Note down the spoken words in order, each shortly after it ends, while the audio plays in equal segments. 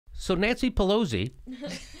So Nancy Pelosi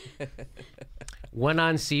went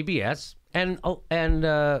on CBS, and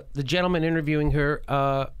the gentleman interviewing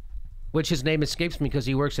her, which his name escapes me because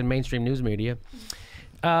he works in mainstream news media,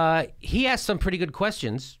 he asked some pretty good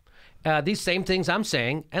questions, these same things I'm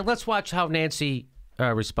saying, and let's watch how Nancy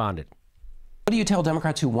responded. What do you tell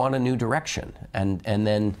Democrats who want a new direction and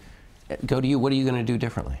then go to you, what are you going to do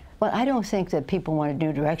differently? Well, I don't think that people want a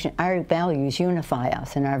new direction. Our values unify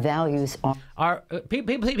us, and our values are...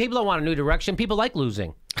 People don't want a new direction. People like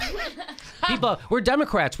losing. We're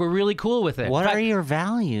Democrats. We're really cool with it. What are your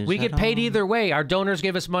values? We get paid either way. Our donors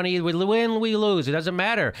give us money. We win, we lose. It doesn't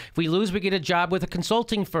matter. If we lose, we get a job with a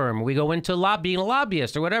consulting firm. We go into being a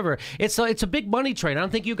lobbyist or whatever. It's a big money train. I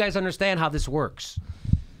don't think you guys understand how this works.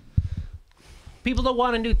 People don't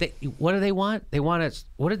want a new thing. What do they want? They want us.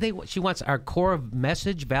 What did they want? She wants our core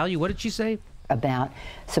message, value. What did she say? About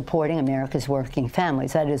supporting America's working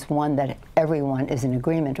families. That is one that everyone is in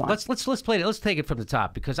agreement on. Let's play it. Let's take it from the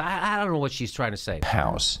top because I don't know what she's trying to say.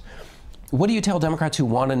 House. What do you tell Democrats who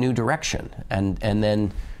want a new direction and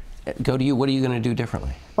then go to you, what are you going to do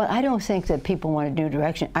differently? Well, I don't think that people want a new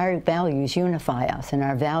direction. Our values unify us, and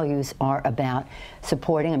our values are about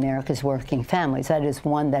supporting America's working families. That is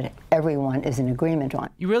one that everyone is in agreement on.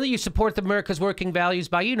 You support the America's working values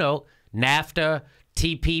by, NAFTA,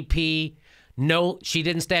 TPP. No, she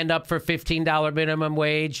didn't stand up for $15 minimum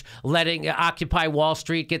wage, letting Occupy Wall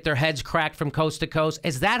Street get their heads cracked from coast to coast.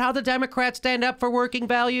 Is that how the Democrats stand up for working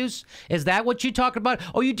values? Is that what you talk about?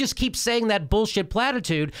 Oh, you just keep saying that bullshit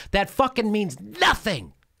platitude that fucking means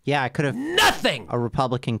nothing. Yeah, I could have... Nothing! A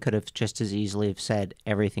Republican could have just as easily have said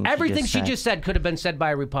everything she just said could have been said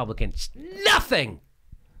by a Republican. Nothing!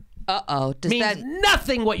 Uh-oh. Means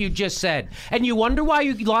nothing what you just said. And you wonder why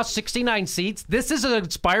you lost 69 seats? This is an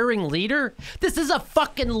inspiring leader? This is a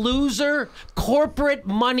fucking loser, corporate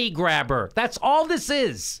money grabber. That's all this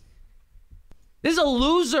is. This is a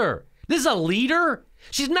loser. This is a leader?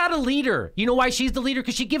 She's not a leader. You know why she's the leader?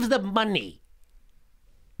 Because she gives them money.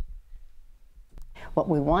 What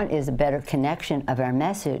we want is a better connection of our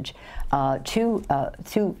message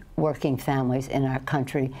to working families in our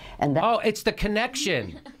country. And that it's the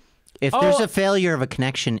connection. If there's a failure of a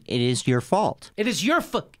connection, it is your fault. It is your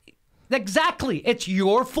fault. Exactly. It's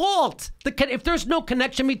your fault. If there's no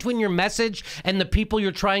connection between your message and the people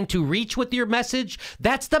you're trying to reach with your message,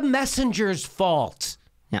 that's the messenger's fault.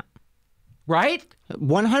 Yeah. Right?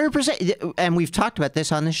 100%. And we've talked about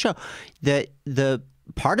this on this show. The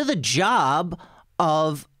part of the job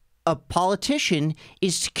of a politician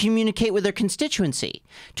is to communicate with their constituency,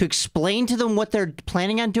 to explain to them what they're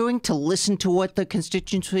planning on doing, to listen to what the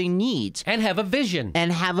constituency needs. And have a vision.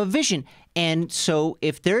 And so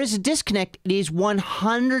if there is a disconnect, it is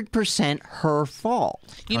 100% her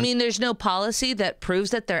fault. You mean there's no policy that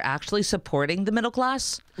proves that they're actually supporting the middle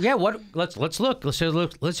class? Yeah, let's look. Let's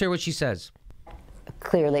hear what she says.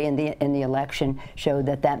 Clearly in the election showed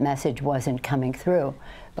that message wasn't coming through.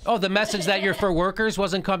 Oh, the message that you're for workers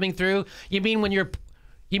wasn't coming through? You mean when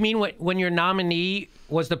your nominee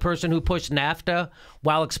was the person who pushed NAFTA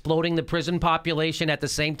while exploding the prison population at the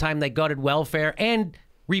same time they gutted welfare and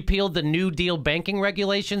repealed the New Deal banking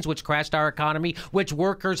regulations, which crashed our economy, which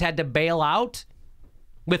workers had to bail out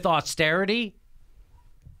with austerity?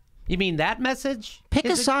 You mean that message? Pick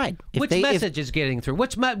a side. Which message is getting through?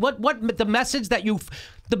 What the message that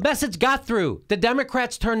the message got through? The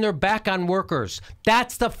Democrats turned their back on workers.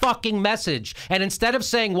 That's the fucking message. And instead of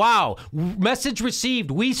saying, wow, message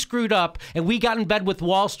received, we screwed up and we got in bed with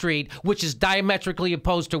Wall Street, which is diametrically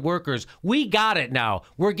opposed to workers. We got it now.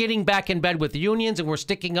 We're getting back in bed with unions and we're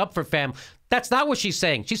sticking up for fam. That's not what she's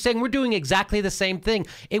saying. She's saying we're doing exactly the same thing.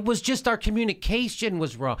 It was just our communication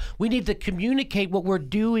was wrong. We need to communicate what we're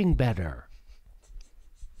doing better.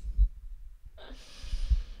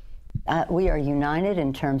 We are united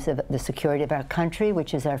in terms of the security of our country,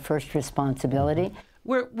 which is our first responsibility.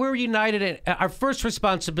 We're united. Our first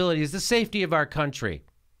responsibility is the safety of our country.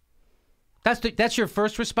 That's your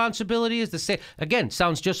first responsibility is the safety. Again,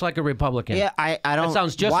 sounds just like a Republican. Yeah, I don't. That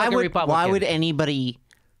sounds just like a Republican. Why would anybody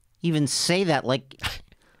even say that? Like,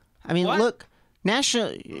 I mean, look,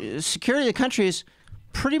 national security of the country is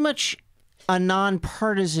pretty much a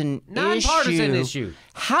nonpartisan issue.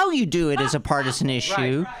 How you do it is a partisan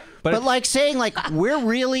issue. Right. But like saying like we're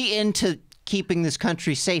really into keeping this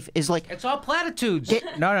country safe is like it's all platitudes.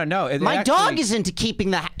 No. My dog is into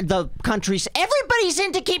keeping the country. Everybody's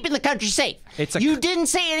into keeping the country safe. You didn't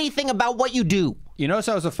say anything about what you do. You notice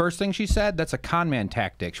that was the first thing she said? That's a con man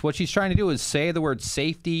tactic. What she's trying to do is say the word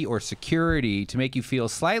safety or security to make you feel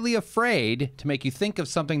slightly afraid, to make you think of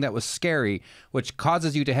something that was scary, which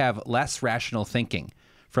causes you to have less rational thinking.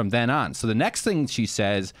 from then on. So the next thing she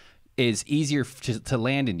says is easier to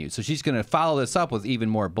land in you. So she's going to follow this up with even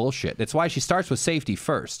more bullshit. That's why she starts with safety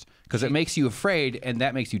first, because it makes you afraid, and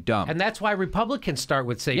that makes you dumb. And that's why Republicans start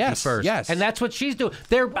with safety first. Yes. And that's what she's doing.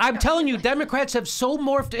 I'm telling you, Democrats have so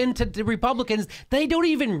morphed into the Republicans, they don't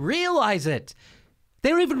even realize it. They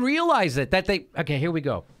don't even realize it. Okay, here we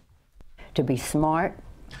go. To be smart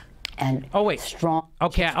and strong.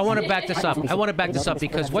 Okay, I want to back this up.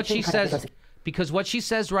 Because what she says... Because what she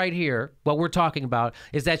says right here, what we're talking about,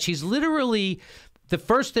 is that she's literally, the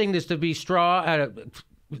first thing is to be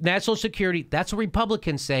national security. That's what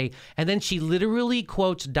Republicans say. And then she literally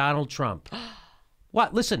quotes Donald Trump.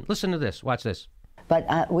 What? Listen to this. Watch this.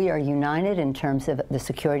 But we are united in terms of the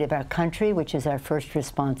security of our country, which is our first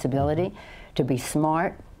responsibility, to be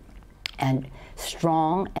smart and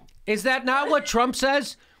strong. Is that not what Trump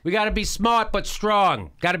says? We got to be smart but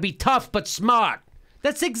strong. Got to be tough but smart.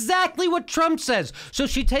 That's exactly what Trump says. So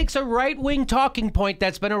she takes a right-wing talking point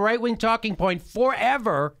that's been a right-wing talking point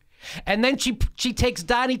forever, and then she takes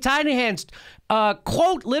Donnie Tynehan's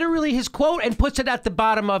quote, literally his quote, and puts it at the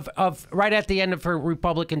bottom of right at the end of her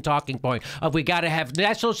Republican talking point of we got to have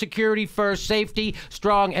national security first, safety,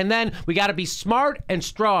 strong, and then we got to be smart and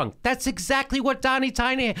strong. That's exactly what Donnie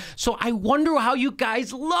Tynehan. So I wonder how you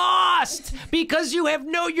guys lost because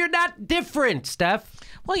you're not different, Steph.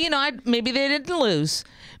 Well, maybe they didn't lose.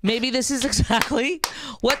 Maybe this is exactly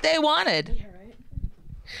what they wanted.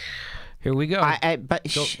 Here we go.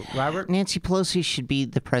 Robert? Nancy Pelosi should be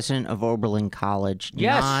the president of Oberlin College,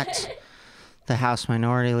 yes. Not the House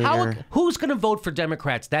Minority Leader. Who's going to vote for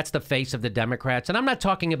Democrats? That's the face of the Democrats. And I'm not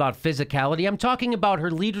talking about physicality. I'm talking about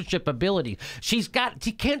her leadership ability.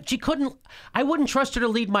 I wouldn't trust her to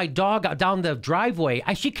lead my dog down the driveway.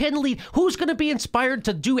 She can't lead. Who's going to be inspired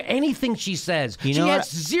to do anything she says? She has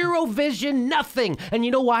zero vision, nothing. And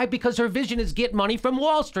you know why? Because her vision is get money from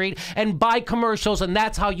Wall Street and buy commercials, and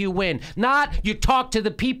that's how you win. Not you talk to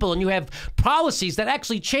the people and you have policies that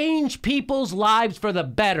actually change people's lives for the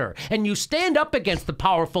better. And you stand up against the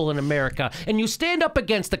powerful in America, and you stand up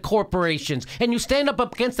against the corporations, and you stand up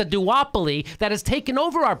against the duopoly that has taken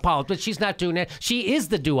over our politics. But she's not doing that. She is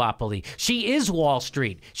the duopoly. She is Wall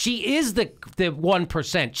Street. She is the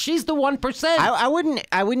 1%. She's the 1%.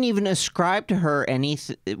 I wouldn't even ascribe to her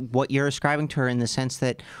what you're ascribing to her, in the sense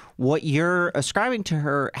that what you're ascribing to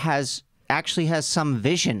her actually has some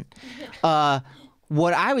vision.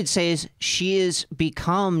 What I would say is she has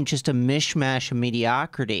become just a mishmash of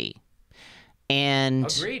mediocrity. And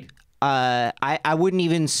agreed. I wouldn't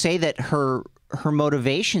even say that her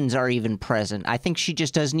motivations are even present. I think she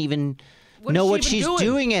just doesn't even know what she's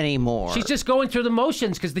doing anymore. She's just going through the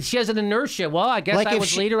motions because she has an inertia. Well, I guess I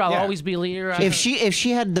was leader. I'll always be leader. If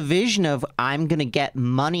she had the vision of I'm going to get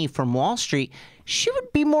money from Wall Street, she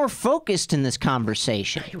would be more focused in this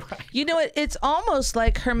conversation. Right. You know, it's almost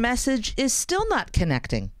like her message is still not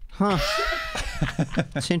connecting. Huh.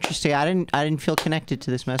 It's interesting. I didn't feel connected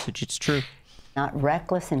to this message. It's true. Not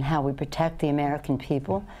reckless in how we protect the American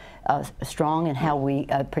people, strong in how we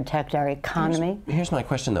protect our economy. Here's my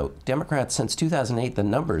question, though. Democrats, since 2008, the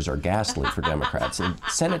numbers are ghastly for Democrats. In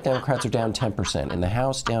Senate, Democrats are down 10%. In the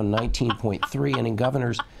House, down 19.3%. And in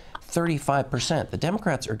governors, 35%. The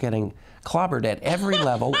Democrats are getting clobbered at every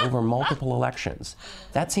level over multiple elections.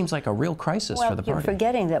 That seems like a real crisis for the party. You're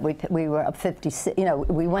forgetting that we were up 56.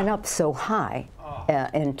 We went up so high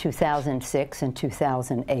in 2006 and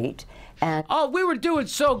 2008. And we were doing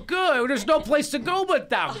so good. There's no place to go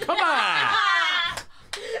but down. Come on.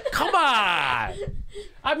 Come on.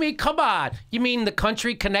 I mean, come on. You mean the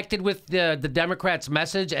country connected with the Democrats'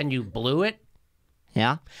 message and you blew it?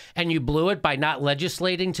 Yeah. And you blew it by not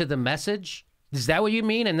legislating to the message? Is that what you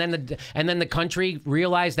mean? And then the country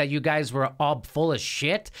realized that you guys were all full of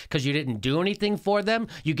shit because you didn't do anything for them.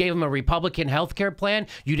 You gave them a Republican health care plan.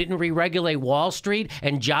 You didn't re-regulate Wall Street,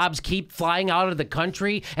 and jobs keep flying out of the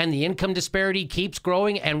country, and the income disparity keeps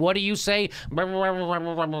growing. And what do you say?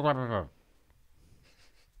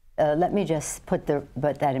 Let me just put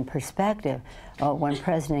that in perspective. When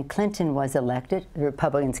President Clinton was elected, the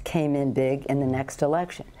Republicans came in big in the next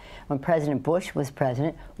election. When President Bush was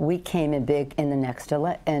president, we came in big in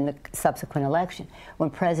the subsequent election. When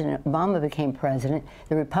President Obama became president,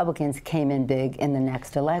 the Republicans came in big in the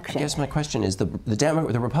next election. I guess my question is, the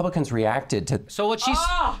Republicans reacted to. So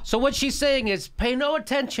what she's saying is, pay no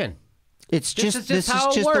attention. It's This just is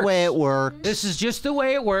just the way it works. This is just the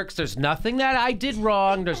way it works. There's nothing that I did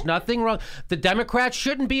wrong. There's nothing wrong. The Democrats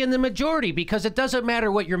shouldn't be in the majority because it doesn't matter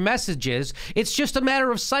what your message is. It's just a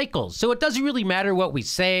matter of cycles. So it doesn't really matter what we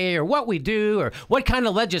say or what we do or what kind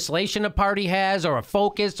of legislation a party has or a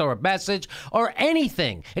focus or a message or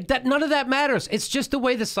anything. None of that matters. It's just the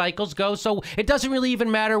way the cycles go. So it doesn't really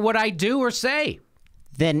even matter what I do or say.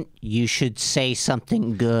 Then you should say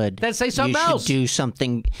something good. Then say something you else. Should do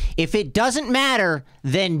something. If it doesn't matter,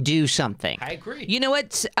 then do something. I agree. You know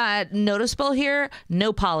what's noticeable here?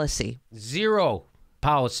 No policy. Zero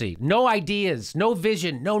policy, no ideas, no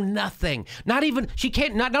vision, no nothing. Not even, she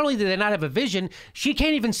can't, not only do they not have a vision, she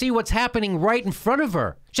can't even see what's happening right in front of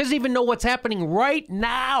her. She doesn't even know what's happening right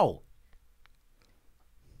now.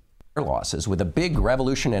 Losses with a big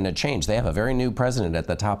revolution and a change. They have a very new president at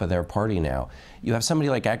the top of their party now. You have somebody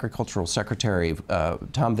like Agricultural Secretary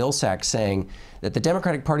Tom Vilsack saying that the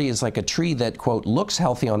Democratic Party is like a tree that, quote, looks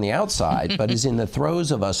healthy on the outside, but is in the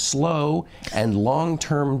throes of a slow and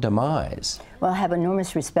long-term demise. Well, I have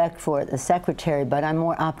enormous respect for the secretary, but I'm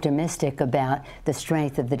more optimistic about the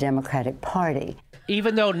strength of the Democratic Party.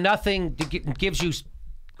 Even though nothing gives you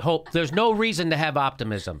hope, there's no reason to have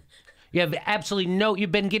optimism. You have absolutely no,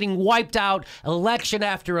 you've been getting wiped out election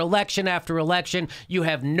after election after election. You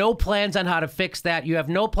have no plans on how to fix that. You have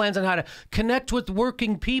no plans on how to connect with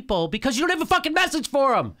working people because you don't have a fucking message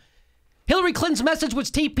for them. Hillary Clinton's message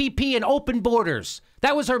was TPP and open borders.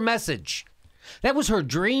 That was her message. That was her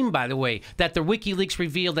dream, by the way, that the WikiLeaks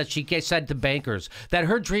revealed that she said to bankers, that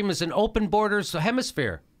her dream is an open borders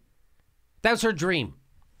hemisphere. That was her dream.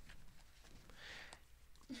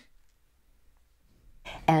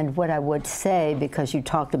 And what I would say, because you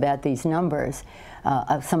talked about these numbers,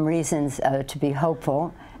 of some reasons to be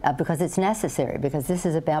hopeful, because it's necessary, because this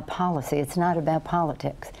is about policy. It's not about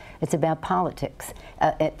politics. It's about politics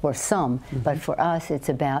for some, but for us it's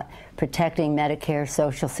about protecting Medicare,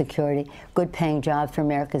 Social Security, good paying jobs for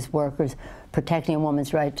America's workers, protecting a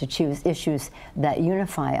woman's right to choose, issues that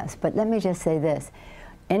unify us. But let me just say this.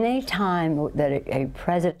 In a time that a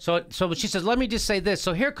president... So she says, let me just say this.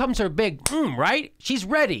 So here comes her big, right? She's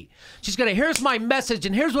ready. She's going to, here's my message,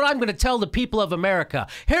 and here's what I'm going to tell the people of America.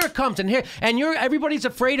 Here it comes, and everybody's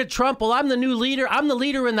afraid of Trump. Well, I'm the new leader. I'm the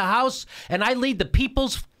leader in the House, and I lead the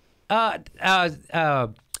people's, I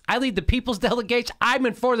lead the people's delegation. I'm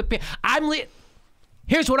in for the people.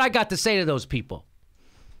 Here's what I got to say to those people.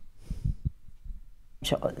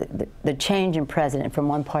 The change in president from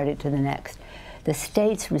one party to the next. The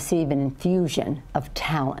states receive an infusion of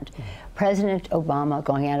talent. President Obama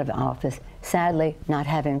going out of office, sadly not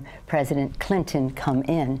having President Clinton come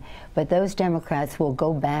in, but those Democrats will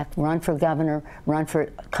go back, run for governor, run for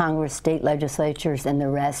Congress, state legislatures, and the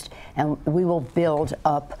rest, and we will build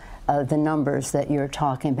up the numbers that you're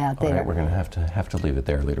talking about there. All right, we're going to have to leave it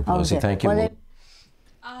there, Leader Pelosi. Thank you.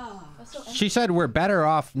 Well, she said we're better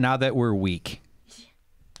off now that we're weak.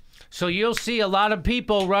 So you'll see a lot of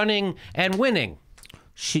people running and winning.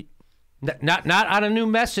 Not on a new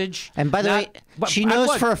message. And by the way, she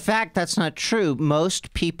knows for a fact that's not true.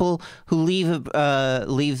 Most people who leave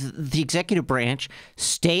the executive branch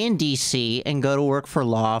stay in D.C. and go to work for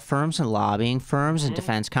law firms and lobbying firms and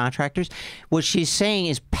defense contractors. What she's saying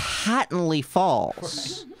is patently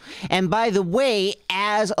false. And by the way,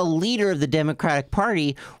 as a leader of the Democratic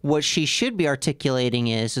Party, what she should be articulating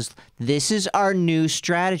is this is our new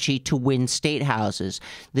strategy to win state houses.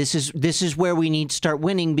 This is where we need to start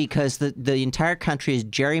winning because the entire country is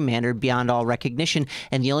gerrymandered beyond all recognition,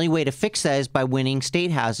 and the only way to fix that is by winning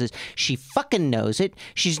state houses. She fucking knows it.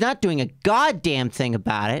 She's not doing a goddamn thing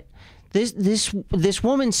about it. This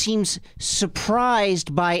woman seems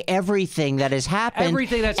surprised by everything that has happened.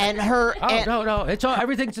 Everything that's no, it's all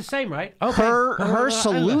everything's the same, right? Okay. Her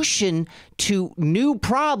solution to new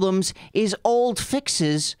problems is old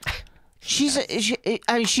fixes. She's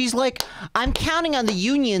like, I'm counting on the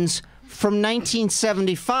unions from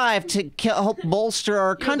 1975 to help bolster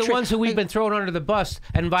our country. The ones who we've been thrown under the bus,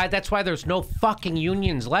 and that's why there's no fucking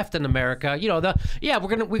unions left in America. You know,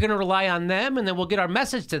 we're gonna rely on them, and then we'll get our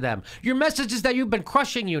message to them. Your message is that you've been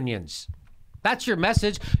crushing unions. That's your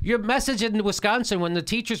message. Your message in Wisconsin when the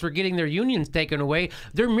teachers were getting their unions taken away,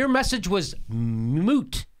 your message was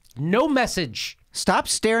moot. No message. Stop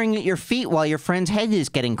staring at your feet while your friend's head is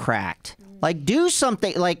getting cracked. Like, do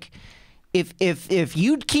something. Like, if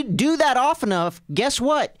you do that often enough, guess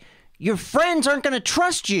what? Your friends aren't going to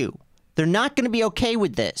trust you. They're not going to be okay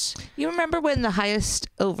with this. You remember when the highest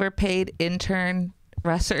overpaid intern,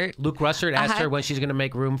 Luke Russert, asked her when she's going to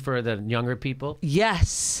make room for the younger people?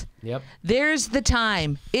 Yes. Yep. There's the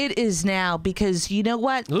time. It is now, because you know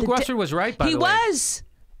what? Luke Russert was right, by the way. He was.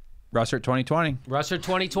 Russer 2020. Russer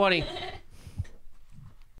 2020.